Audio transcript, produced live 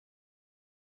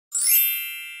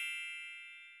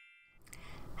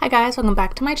Hi guys, welcome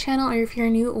back to my channel, or if you're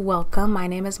new, welcome. My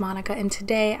name is Monica, and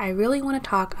today I really want to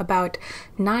talk about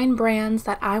 9 brands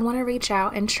that I want to reach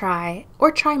out and try,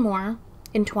 or try more,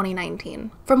 in 2019.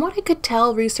 From what I could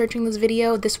tell researching this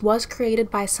video, this was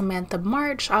created by Samantha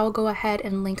March. I will go ahead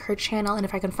and link her channel, and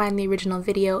if I can find the original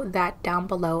video, that down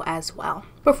below as well.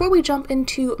 Before we jump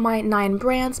into my 9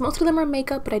 brands, most of them are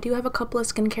makeup, but I do have a couple of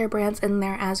skincare brands in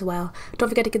there as well. Don't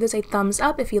forget to give this a thumbs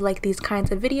up if you like these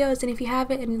kinds of videos, and if you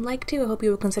haven't and you'd like to, I hope you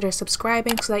will consider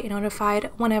subscribing so that you're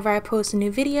notified whenever I post a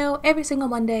new video every single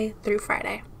Monday through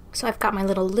Friday. So I've got my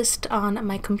little list on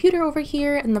my computer over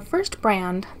here, and the first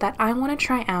brand that I want to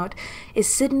try out is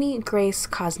Sydney Grace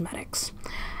Cosmetics.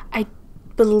 I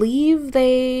believe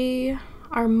they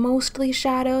are mostly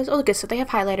shadows. Oh, okay, so they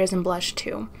have highlighters and blush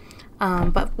too.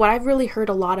 But what I've really heard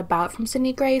a lot about from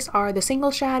Sydney Grace are the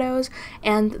single shadows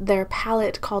and their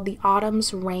palette called the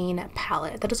Autumn's Rain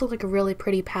palette. That does look like a really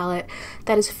pretty palette.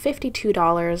 That is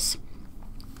 $52.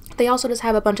 They also just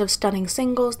have a bunch of stunning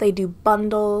singles. They do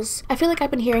bundles. I feel like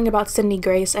I've been hearing about Sydney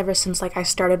Grace ever since I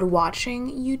started watching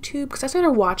YouTube, because I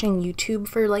started watching YouTube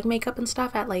for makeup and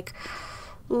stuff at late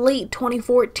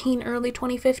 2014, early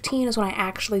 2015 is when I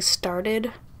actually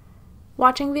started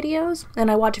watching videos, and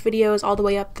I watch videos all the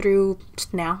way up through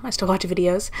now. I still watch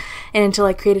videos, and until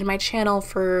I created my channel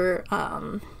for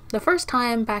the first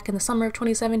time back in the summer of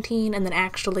 2017, and then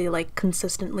actually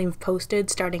consistently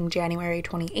posted starting January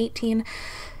 2018.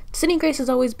 Sydney Grace has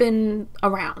always been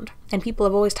around, and people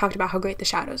have always talked about how great the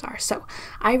shadows are, so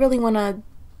I really want to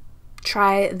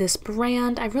try this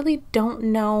brand. I really don't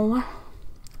know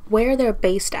where they're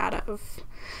based out of,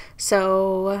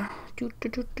 so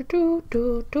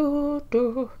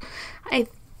I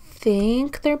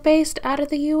think they're based out of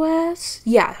the US.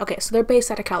 Yeah, okay, so they're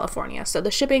based out of California, so the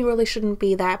shipping really shouldn't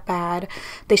be that bad.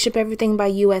 They ship everything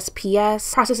by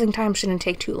USPS. Processing time shouldn't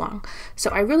take too long. So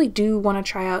I really do want to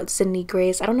try out Sydney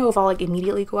Grace. I don't know if I'll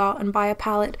immediately go out and buy a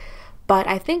palette, but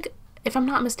I think, if I'm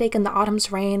not mistaken, the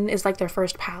Autumn's Rain is their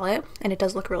first palette, and it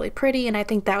does look really pretty, and I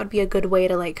think that would be a good way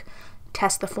to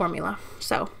test the formula.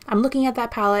 So I'm looking at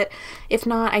that palette. If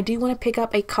not, I do want to pick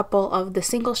up a couple of the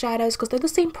single shadows because they're the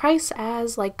same price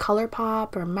as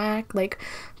ColourPop or MAC.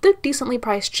 They're decently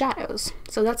priced shadows.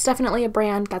 So that's definitely a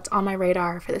brand that's on my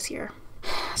radar for this year.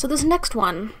 So this next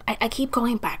one, I keep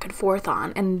going back and forth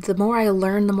on, and the more I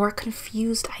learn, the more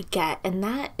confused I get, and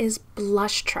that is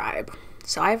Blush Tribe.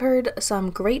 So I've heard some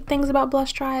great things about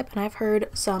Blush Tribe, and I've heard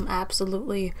some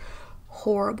absolutely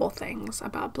horrible things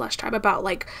about Blush Tribe,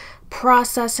 about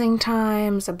processing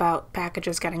times, about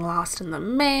packages getting lost in the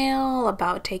mail,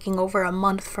 about taking over a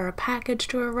month for a package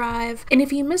to arrive. And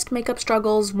if you missed Makeup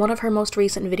Struggles, one of her most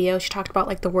recent videos, she talked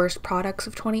about the worst products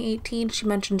of 2018. She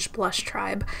mentioned Blush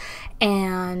Tribe,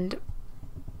 and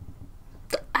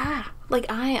I'm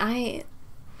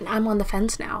on the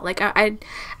fence now. I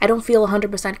don't feel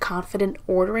 100% confident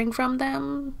ordering from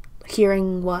them,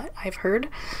 hearing what I've heard.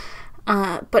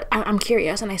 But I'm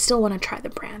curious, and I still want to try the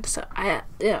brand, so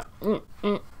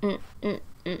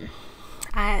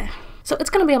so it's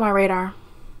gonna be on my radar.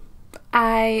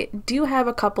 I do have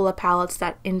a couple of palettes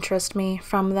that interest me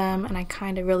from them, and I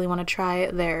kind of really want to try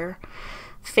their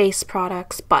face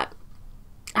products, but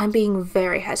I'm being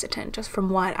very hesitant just from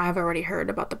what I've already heard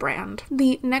about the brand.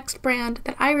 The next brand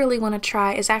that I really want to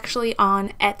try is actually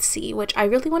on Etsy, which I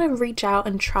really want to reach out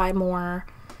and try more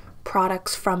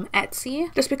products from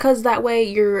Etsy, just because that way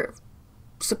you're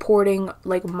supporting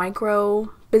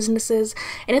micro businesses,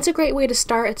 and it's a great way to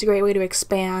start. It's a great way to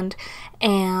expand,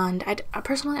 and I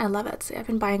personally love Etsy. I've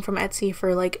been buying from Etsy for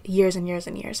years and years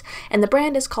and years, and the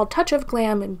brand is called Touch of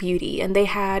Glam and Beauty, and they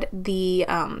had the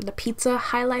pizza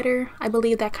highlighter, I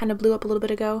believe, that kind of blew up a little bit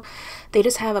ago. They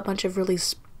just have a bunch of really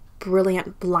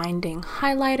brilliant blinding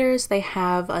highlighters. They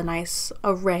have a nice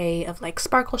array of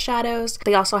sparkle shadows.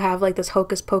 They also have this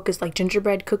hocus pocus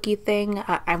gingerbread cookie thing.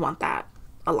 I want that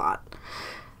a lot.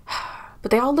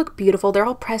 But they all look beautiful. They're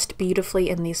all pressed beautifully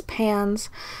in these pans.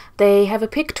 They have a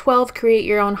pick 12 create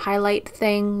your own highlight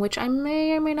thing, which I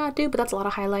may or may not do, but that's a lot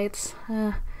of highlights.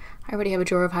 I already have a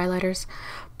drawer of highlighters,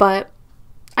 but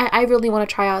I really want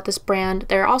to try out this brand.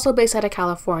 They're also based out of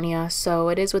California, so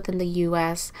it is within the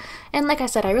US. And like I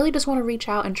said, I really just want to reach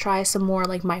out and try some more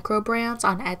micro brands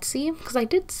on Etsy, because I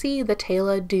did see the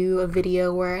Taylor do a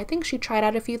video where I think she tried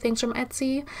out a few things from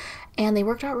Etsy, and they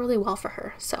worked out really well for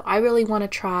her. So I really want to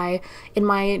try, in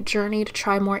my journey to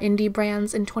try more indie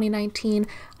brands in 2019,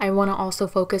 I want to also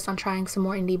focus on trying some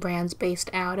more indie brands based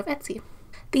out of Etsy.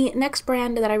 The next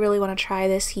brand that I really want to try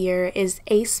this year is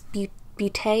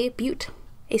Beaute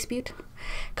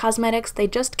Cosmetics. They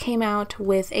just came out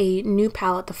with a new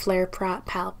palette, the Flare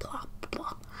palette.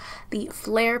 the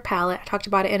Flare palette. I talked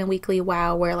about it in a weekly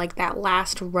wow, where like that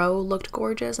last row looked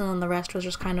gorgeous and then the rest was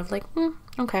just kind of like,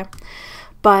 okay.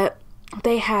 But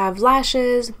they have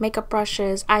lashes, makeup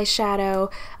brushes,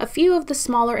 eyeshadow. A few of the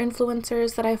smaller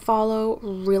influencers that I follow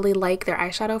really like their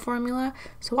eyeshadow formula.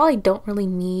 So while I don't really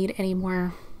need any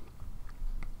more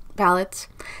palettes,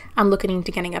 I'm looking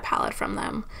into getting a palette from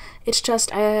them. It's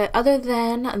just, other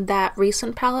than that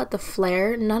recent palette, the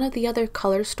Flare, none of the other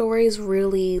color stories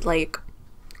really like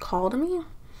call to me.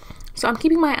 So I'm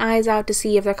keeping my eyes out to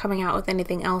see if they're coming out with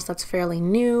anything else that's fairly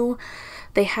new.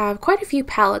 They have quite a few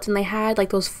palettes, and they had like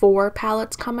those 4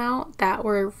 palettes come out that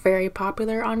were very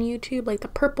popular on YouTube, like the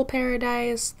Purple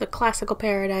Paradise, the Classical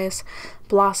Paradise,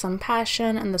 Blossom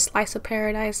Passion, and the Slice of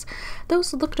Paradise.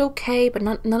 Those looked okay, but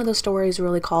none of the stories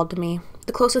really called to me.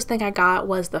 The closest thing I got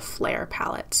was the Flare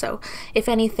palette. So if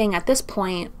anything, at this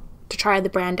point, to try the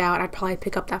brand out, I'd probably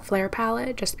pick up that Flare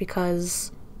palette just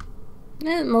because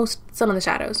some of the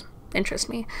shadows interest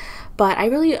me. But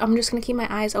I'm just gonna keep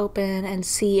my eyes open and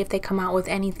see if they come out with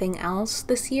anything else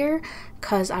this year,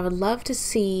 because I would love to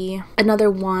see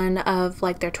another one of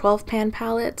like their 12 pan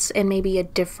palettes and maybe a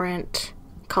different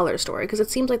color story, because it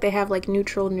seems like they have like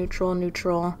neutral, neutral,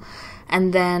 neutral,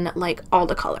 and then like all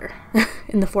the color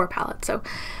in the 4 palettes. So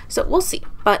we'll see,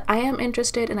 but I am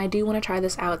interested and I do want to try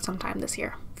this out sometime this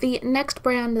year. The next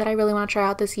brand that I really want to try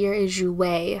out this year is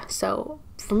Jouer. So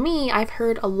for me, I've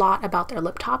heard a lot about their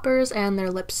lip toppers and their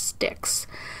lipsticks.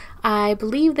 I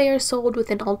believe they are sold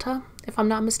within Ulta, if I'm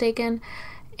not mistaken,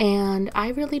 and I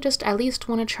really just at least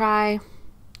want to try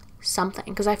something,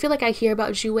 because I feel like I hear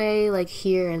about Jouer like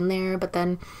here and there, but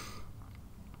then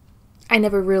I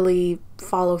never really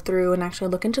follow through and actually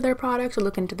look into their products or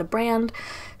look into the brand.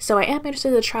 So I am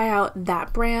interested to try out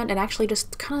that brand and actually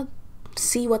just kind of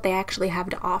see what they actually have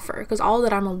to offer, because all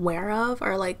that I'm aware of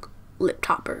are like lip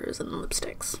toppers and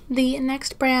lipsticks. The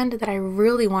next brand that I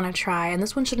really want to try, and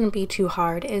this one shouldn't be too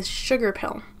hard, is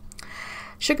Sugarpill.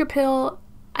 Sugarpill,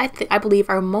 I believe,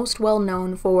 are most well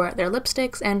known for their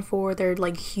lipsticks and for their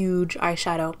like huge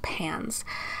eyeshadow pans.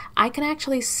 I can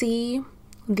actually see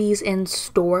these in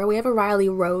store. We have a Riley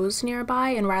Rose nearby,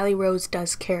 and Riley Rose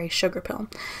does carry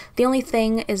Sugarpill. The only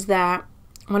thing is that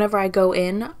whenever I go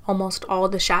in, almost all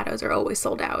the shadows are always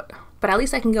sold out. But at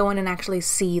least I can go in and actually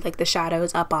see like the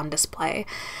shadows up on display.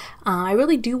 I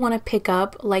really do want to pick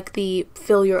up like the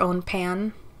fill your own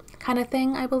pan kind of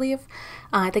thing, I believe.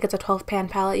 I think it's a 12 pan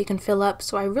palette you can fill up,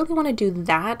 so I really want to do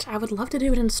that. I would love to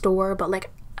do it in store, but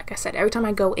like I said, every time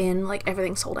I go in, like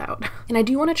everything's sold out. And I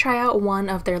do want to try out one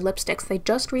of their lipsticks. They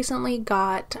just recently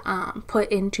got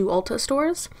put into Ulta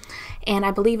stores, and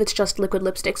I believe it's just liquid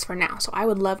lipsticks for now. So I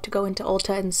would love to go into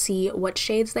Ulta and see what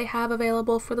shades they have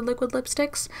available for the liquid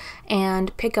lipsticks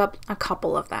and pick up a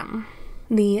couple of them.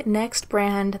 The next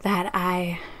brand that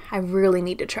I really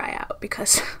need to try out,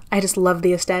 because I just love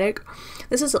the aesthetic.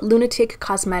 This is Lunatick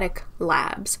Cosmetic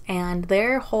Labs, and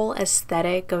their whole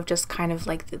aesthetic of just kind of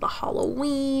like the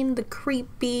Halloween, the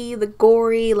creepy, the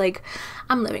gory, like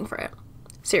I'm living for it.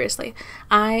 Seriously,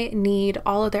 I need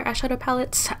all of their eyeshadow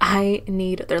palettes. I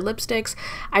need their lipsticks.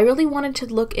 I really wanted to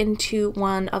look into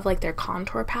one of like their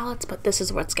contour palettes, but this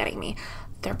is what's getting me,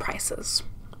 their prices.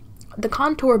 The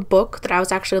contour book that I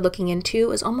was actually looking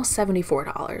into is almost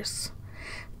 $74.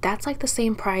 That's like the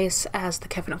same price as the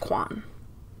Kevyn Aucoin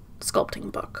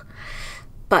sculpting book.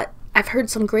 But I've heard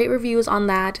some great reviews on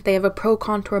that. They have a Pro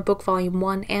Contour book volume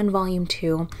 1 and volume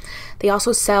 2. They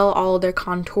also sell all of their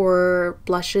contour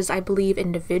blushes, I believe,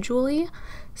 individually.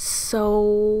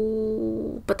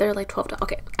 So, but they're like $12.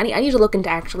 Okay, I need to look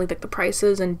into actually like the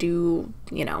prices and do,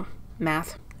 you know,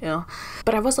 math. Yeah.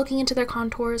 But I was looking into their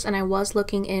contours and I was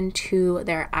looking into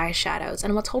their eyeshadows,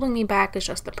 and what's holding me back is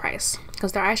just the price,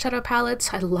 because their eyeshadow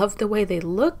palettes, I love the way they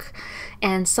look,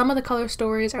 and some of the color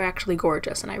stories are actually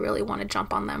gorgeous and I really want to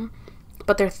jump on them.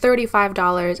 But they're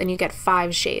 $35 and you get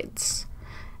 5 shades.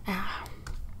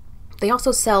 They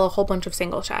also sell a whole bunch of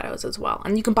single shadows as well,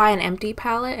 and you can buy an empty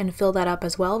palette and fill that up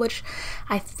as well, which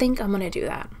I think I'm gonna do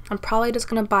that. I'm probably just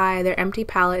gonna buy their empty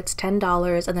palette. It's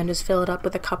 $10, and then just fill it up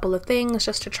with a couple of things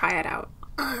just to try it out.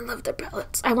 I love their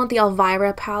palettes. I want the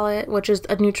Elvira palette, which is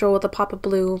a neutral with a pop of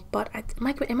blue, but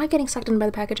am I getting sucked in by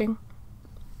the packaging?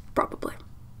 Probably.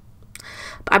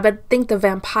 I think the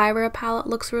Vampira palette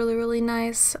looks really, really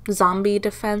nice. Zombie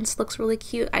Defense looks really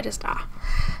cute.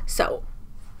 So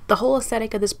the whole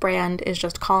aesthetic of this brand is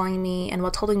just calling me, and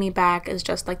what's holding me back is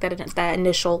just like that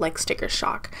initial like sticker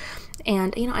shock.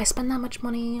 And you know, I spend that much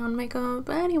money on makeup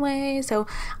anyway, so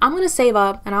I'm gonna save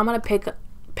up and I'm gonna pick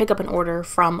up an order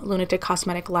from Lunatick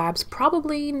Cosmetic Labs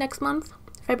probably next month,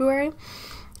 February.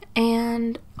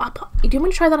 And do you want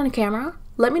me to try that on camera?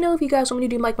 Let me know if you guys want me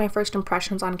to do like my first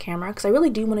impressions on camera, because I really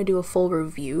do want to do a full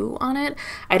review on it.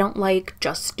 I don't like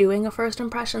just doing a first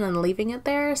impression and leaving it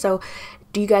there. So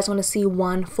do you guys want to see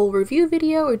one full review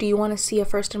video, or do you want to see a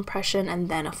first impression and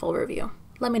then a full review?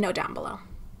 Let me know down below.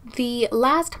 The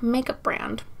last makeup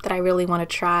brand that I really want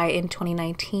to try in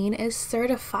 2019 is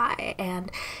Certifeye,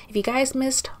 and if you guys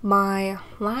missed my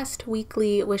last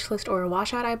weekly wishlist or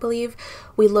washout, I believe,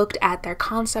 we looked at their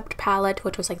concept palette,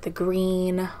 which was like the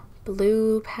green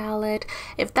blue palette.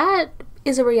 If that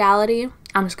is a reality,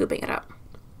 I'm scooping it up.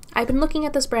 I've been looking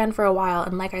at this brand for a while,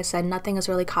 and like I said, nothing has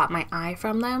really caught my eye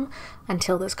from them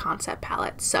until this concept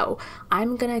palette. So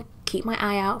I'm gonna keep my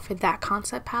eye out for that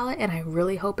concept palette, and I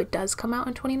really hope it does come out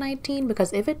in 2019,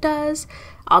 because if it does,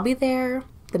 I'll be there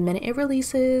the minute it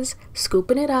releases,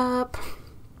 scooping it up,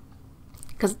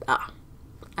 because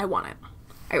I want it.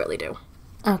 I really do.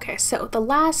 Okay, so the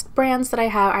last brands that I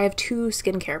have two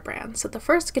skincare brands. So the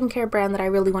first skincare brand that I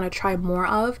really want to try more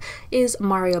of is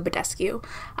Badescue.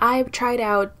 I've tried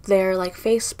out their like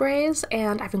face sprays,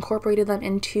 and I've incorporated them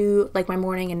into like my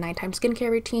morning and nighttime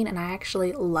skincare routine, and I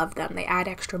actually love them. They add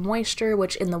extra moisture,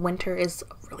 which in the winter is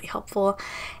really helpful,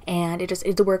 and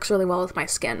it works really well with my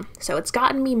skin. So it's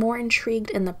gotten me more intrigued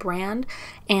in the brand,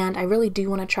 and I really do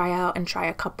want to try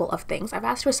a couple of things. I've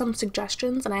asked for some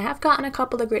suggestions, and I have gotten a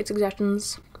couple of great suggestions.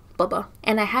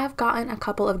 And I have gotten a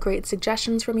couple of great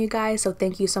suggestions from you guys, so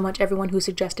thank you so much everyone who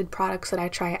suggested products that I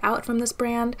try out from this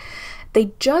brand.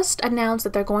 They just announced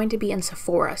that they're going to be in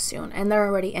Sephora soon, and they're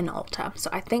already in Ulta.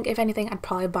 So I think if anything, I'd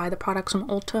probably buy the products from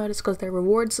Ulta just because their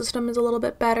reward system is a little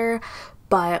bit better,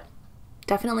 but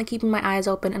definitely keeping my eyes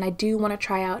open, and I do want to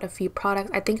try out a few products.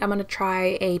 I think I'm going to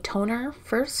try a toner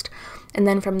first, and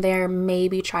then from there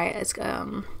maybe try it as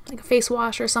like a face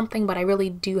wash or something, but I really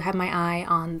do have my eye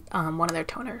on one of their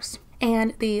toners.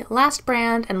 And the last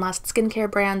brand and last skincare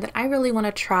brand that I really want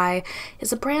to try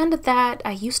is a brand that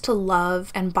I used to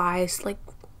love and buy like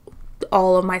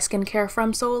all of my skincare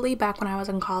from solely back when I was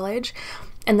in college.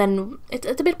 And then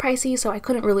it's a bit pricey, so I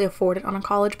couldn't really afford it on a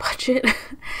college budget.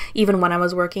 Even when I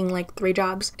was working like 3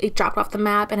 jobs, it dropped off the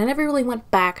map, and I never really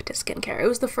went back to skincare. It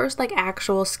was the first like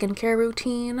actual skincare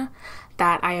routine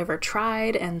that I ever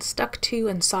tried and stuck to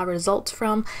and saw results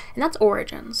from, and that's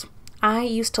Origins. I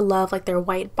used to love like their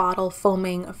white bottle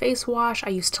foaming face wash. I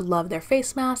used to love their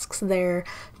face masks, their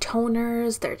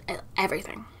toners, their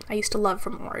everything. I used to love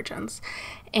from Origins.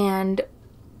 And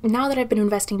now that I've been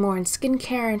investing more in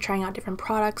skincare and trying out different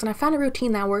products, and I found a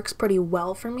routine that works pretty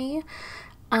well for me,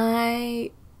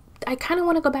 I kind of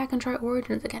want to go back and try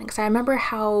Origins again, because I remember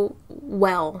how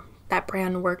well that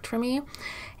brand worked for me,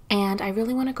 and I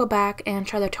really want to go back and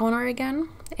try their toner again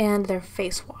and their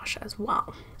face wash as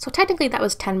well. So technically that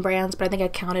was 10 brands, but I think I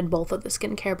counted both of the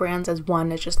skincare brands as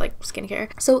one as just like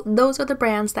skincare. So those are the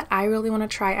brands that I really want to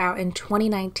try out in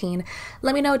 2019.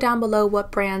 Let me know down below what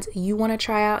brands you want to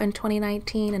try out in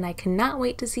 2019, and I cannot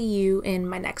wait to see you in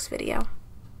my next video.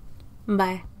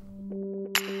 Bye.